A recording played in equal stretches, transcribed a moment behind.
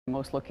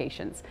most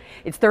locations.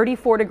 It's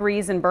 34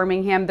 degrees in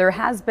Birmingham. There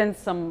has been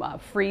some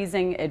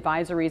freezing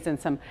advisories and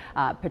some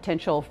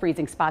potential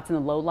freezing spots in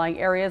the low-lying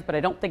areas, but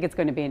I don't think it's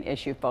going to be an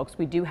issue, folks.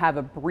 We do have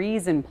a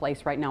breeze in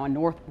place right now, a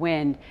north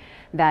wind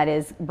that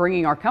is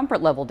bringing our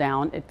comfort level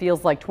down. It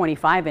feels like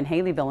 25 in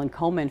Haleyville, and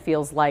Coleman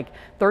feels like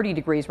 30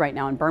 degrees right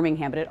now in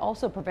Birmingham, but it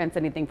also prevents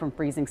anything from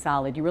freezing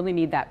solid. You really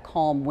need that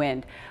calm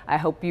wind. I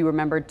hope you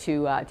remembered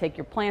to take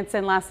your plants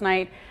in last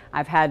night.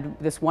 I've had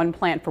this one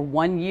plant for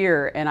 1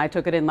 year, and I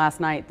took it in last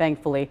night,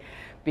 thankfully,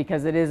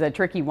 because it is a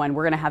tricky one.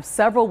 We're going to have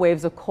several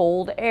waves of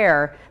cold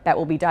air that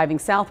will be diving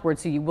southward,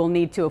 so you will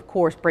need to, of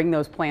course, bring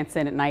those plants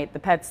in at night, the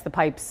pets, the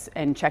pipes,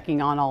 and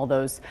checking on all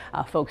those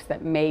folks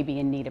that may be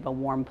in need of a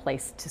warm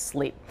place to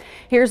sleep.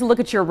 Here's a look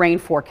at your rain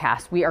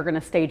forecast. We are going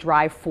to stay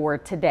dry for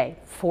today,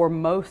 for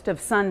most of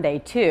Sunday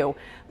too,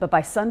 but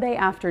by Sunday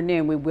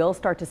afternoon, we will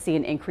start to see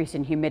an increase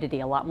in humidity.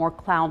 A lot more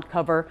cloud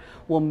cover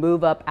will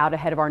move up out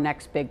ahead of our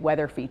next big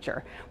weather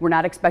feature. We're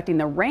not expecting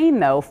the rain,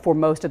 though, for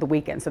most of the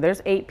weekend. So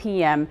there's 8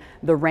 p.m.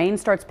 The rain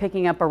starts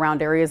picking up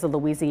around areas of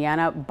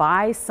Louisiana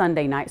by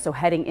Sunday night. So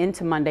heading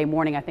into Monday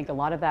morning, I think a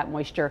lot of that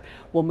moisture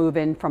will move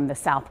in from the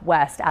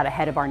southwest out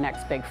ahead of our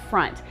next big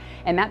front.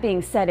 And that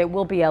being said, it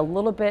will be a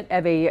little bit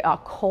of a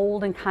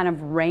cold and kind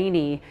of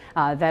rainy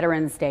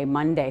Veterans Day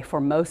Monday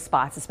for most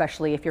spots,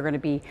 especially if you're going to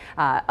be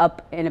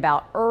up and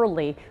about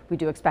early. We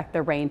do expect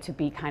the rain to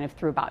be kind of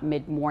through about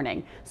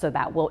mid-morning. So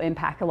that will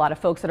impact a lot of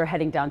folks that are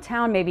heading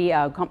downtown, maybe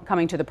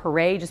coming to the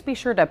parade. Just be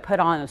sure to put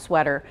on a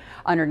sweater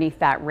underneath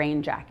that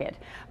rain jacket.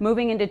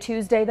 Moving into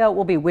Tuesday, though, it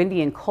will be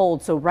windy and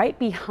cold. So right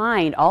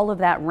behind all of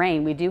that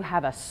rain, we do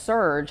have a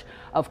surge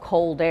of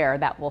cold air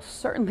that will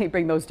certainly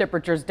bring those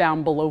temperatures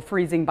down below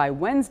freezing by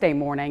Wednesday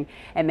morning,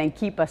 and then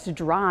keep us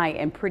dry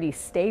and pretty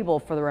stable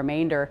for the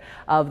remainder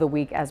of the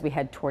week as we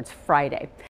head towards Friday.